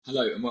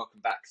Hello and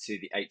welcome back to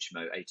the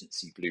HMO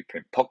Agency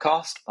Blueprint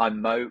podcast.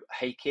 I'm Mo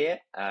Hakir,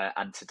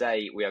 and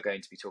today we are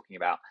going to be talking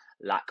about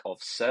lack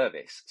of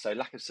service. So,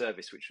 lack of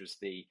service, which was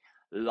the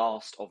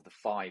last of the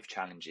 5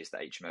 challenges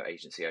that HMO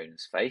agency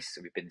owners face.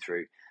 So, we've been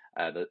through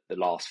the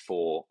last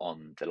 4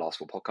 on the last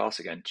 4 podcasts.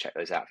 So, go and check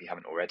those out if you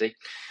haven't already.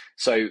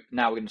 So,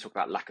 now we're going to talk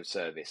about lack of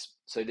service.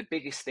 So, the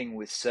biggest thing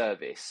with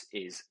service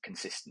is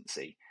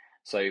consistency.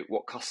 So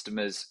what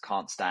customers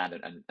can't stand,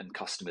 and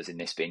customers in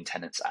this being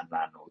tenants and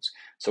landlords.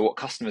 So what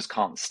customers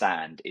can't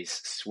stand is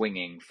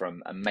swinging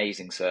from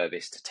amazing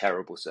service to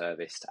terrible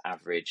service to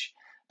average,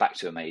 back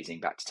to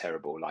amazing, back to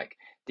terrible. Like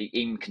the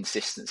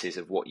inconsistencies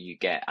of what you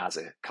get as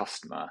a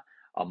customer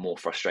are more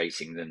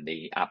frustrating than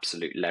the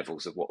absolute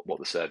levels of what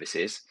the service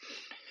is.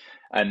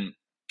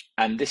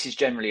 And this is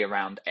generally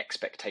around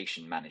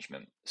expectation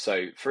management.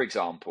 So, for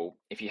example,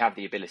 if you have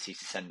the ability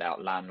to send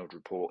out landlord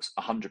reports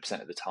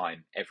 100% of the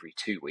time every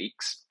 2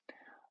 weeks,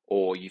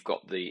 or you've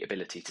got the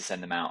ability to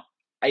send them out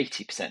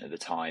 80% of the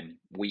time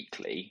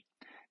weekly,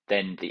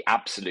 then the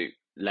absolute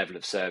level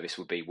of service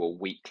would be, well,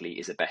 weekly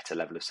is a better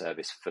level of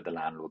service for the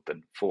landlord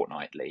than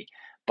fortnightly.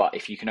 But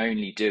if you can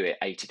only do it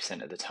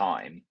 80% of the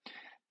time,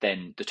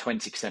 then the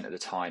 20% of the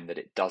time that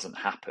it doesn't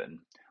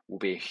happen will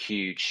be a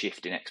huge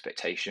shift in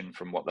expectation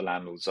from what the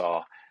landlords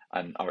are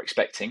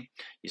expecting.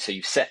 So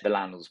you've set the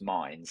landlords'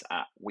 minds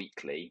at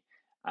weekly,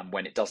 and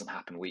when it doesn't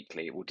happen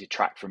weekly, it will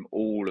detract from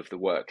all of the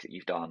work that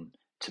you've done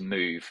to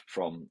move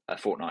from a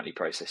fortnightly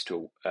process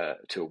to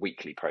a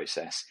weekly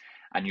process,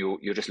 and you'll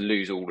just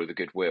lose all of the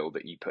goodwill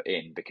that you put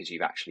in because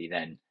you've actually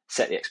then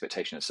set the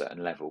expectation at a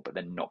certain level, but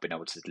then not been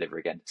able to deliver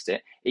against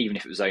it, even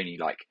if it was only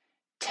like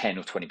 10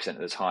 or 20% of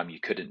the time you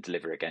couldn't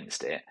deliver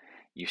against it.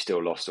 You've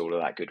still lost all of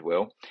that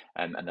goodwill,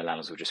 and the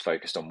landlords were just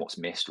focused on what's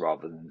missed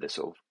rather than the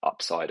sort of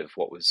upside of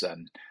what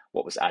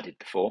was added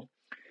before.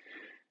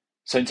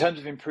 So in terms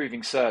of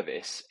improving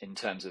service, in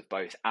terms of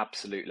both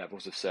absolute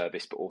levels of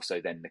service, but also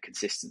then the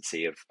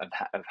consistency of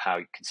how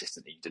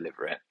consistently you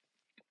deliver it,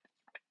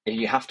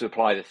 you have to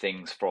apply the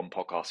things from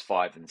podcast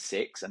 5 and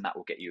 6, and that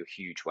will get you a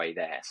huge way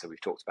there. So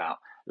we've talked about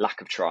lack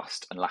of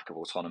trust and lack of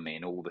autonomy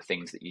and all the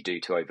things that you do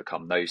to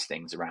overcome those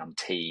things around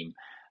team,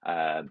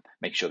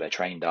 making sure they're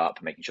trained up,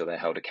 making sure they're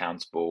held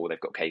accountable, they've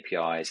got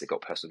KPIs, they've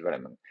got personal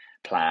development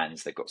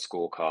plans, they've got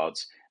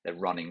scorecards, they're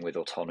running with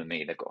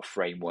autonomy, they've got a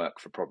framework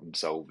for problem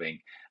solving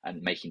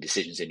and making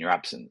decisions in your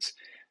absence.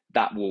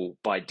 That will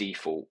by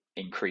default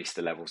increase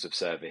the levels of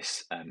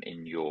service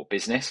in your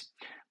business.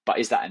 But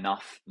is that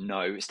enough?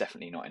 No, it's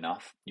definitely not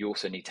enough. You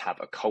also need to have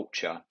a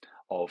culture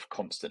of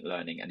constant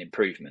learning and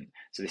improvement.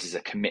 So this is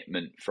a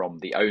commitment from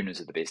the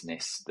owners of the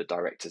business, the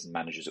directors and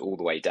managers, all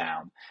the way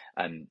down,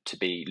 to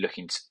be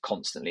looking to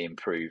constantly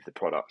improve the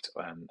product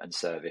and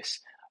service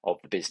of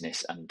the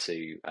business, and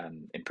to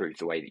improve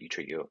the way that you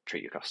treat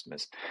your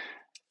customers.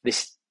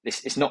 This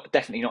is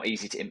definitely not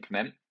easy to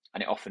implement,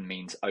 and it often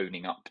means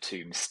owning up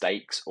to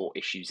mistakes or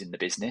issues in the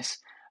business.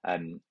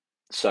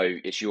 So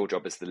it's your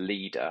job as the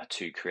leader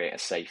to create a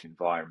safe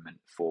environment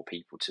for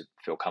people to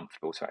feel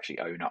comfortable to actually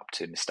own up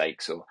to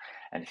mistakes or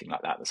anything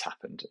like that that's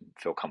happened, and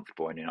feel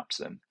comfortable owning up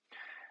to them.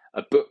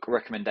 A book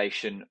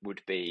recommendation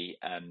would be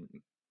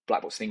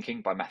Black Box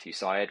Thinking by Matthew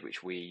Syed,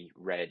 which we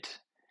read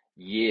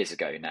years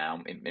ago now,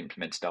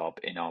 implemented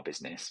in our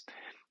business.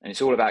 And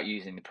it's all about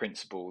using the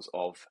principles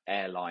of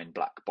airline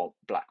black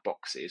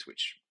boxes,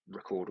 which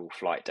record all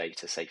flight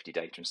data, safety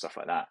data and stuff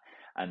like that.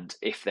 And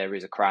if there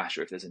is a crash,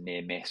 or if there's a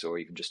near miss, or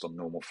even just on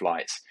normal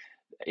flights,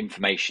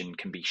 information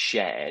can be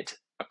shared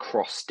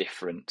across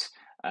different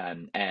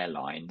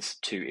airlines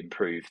to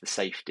improve the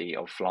safety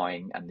of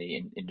flying and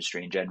the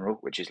industry in general,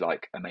 which is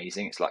like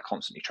amazing. It's like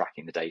constantly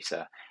tracking the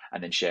data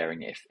and then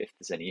sharing it if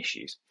there's any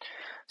issues.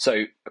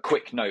 So a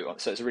quick note,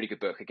 so it's a really good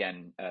book,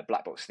 again,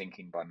 Black Box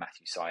Thinking by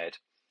Matthew Syed.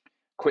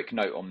 Quick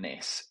note on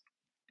this: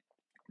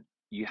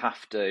 you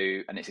have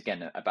to, and it's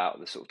again about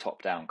the sort of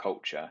top-down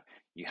culture,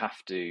 you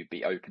have to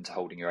be open to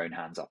holding your own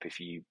hands up if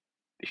you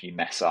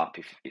mess up,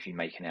 if you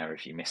make an error,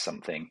 if you miss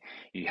something.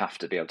 You have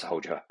to be able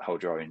to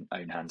hold your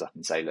own hands up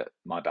and say, look,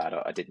 my bad,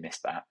 I did miss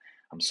that,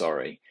 I'm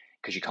sorry,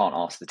 because you can't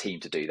ask the team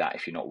to do that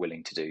if you're not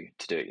willing to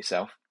do it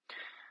yourself.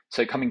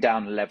 So coming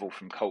down a level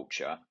from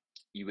culture,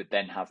 you would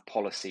then have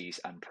policies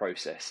and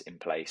process in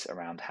place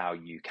around how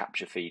you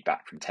capture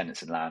feedback from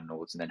tenants and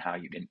landlords, and then how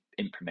you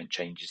implement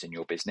changes in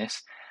your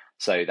business.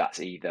 So that's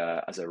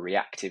either as a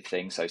reactive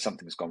thing, so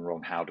something's gone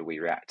wrong, how do we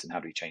react and how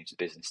do we change the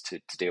business to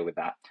deal with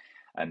that,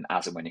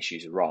 as and when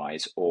issues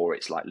arise, or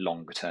it's like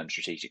longer term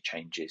strategic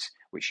changes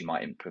which you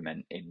might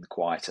implement in the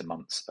quieter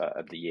months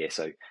of the year.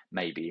 So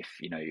maybe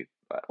if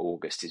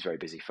August is very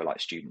busy for like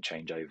student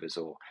changeovers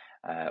or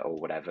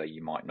whatever,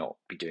 you might not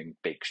be doing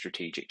big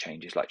strategic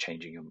changes like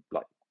changing your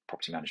like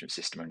property management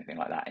system or anything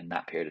like that in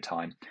that period of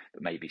time,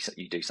 but maybe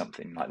you do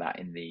something like that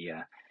in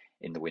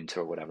the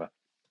winter or whatever.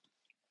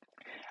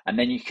 And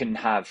then you can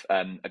have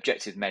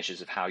objective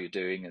measures of how you're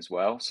doing as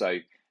well. So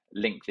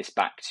link this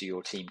back to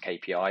your team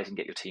KPIs and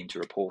get your team to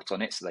report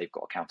on it, so they've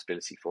got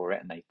accountability for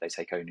it and they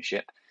take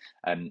ownership.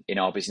 In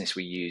our business,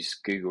 we use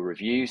Google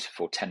reviews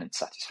for tenant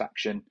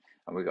satisfaction,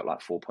 and we've got like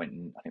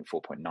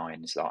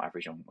 4.9 is our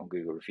average on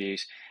Google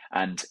reviews.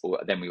 And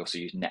then we also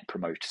use Net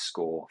Promoter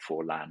Score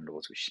for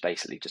landlords, which is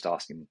basically just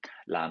asking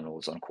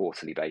landlords on a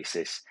quarterly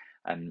basis,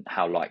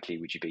 how likely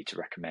would you be to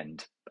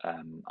recommend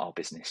our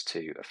business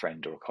to a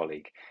friend or a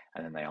colleague,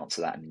 and then they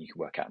answer that, and then you can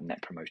work out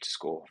Net Promoter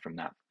Score from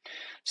that.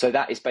 So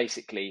that is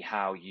basically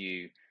how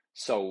you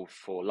solve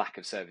for lack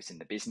of service in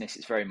the business.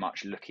 It's very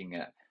much looking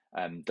at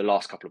the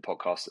last couple of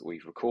podcasts that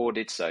we've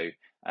recorded. So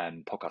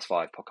podcast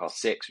 5, podcast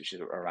 6, which is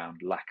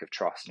around lack of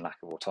trust and lack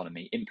of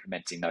autonomy,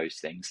 implementing those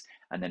things,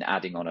 and then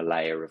adding on a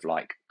layer of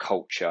like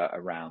culture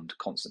around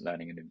constant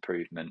learning and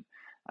improvement,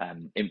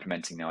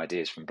 implementing the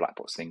ideas from black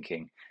box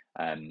thinking,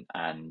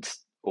 and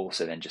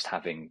also then just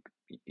having,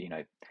 you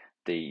know,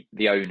 the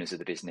owners of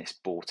the business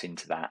bought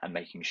into that, and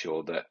making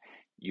sure that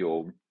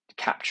you're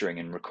capturing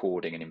and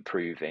recording and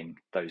improving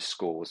those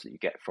scores that you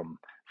get from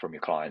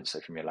your clients, so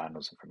from your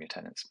landlords and from your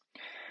tenants.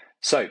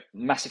 So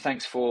massive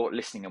thanks for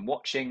listening and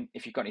watching.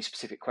 If you've got any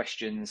specific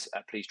questions,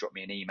 please drop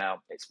me an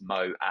email. It's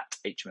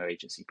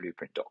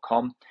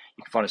mo@hmoagencyblueprint.com.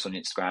 You can find us on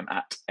Instagram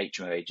at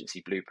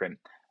hmoagencyblueprint,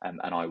 and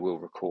I will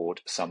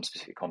record some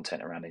specific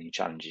content around any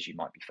challenges you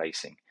might be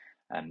facing.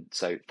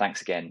 So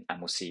thanks again, and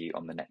we'll see you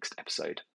on the next episode.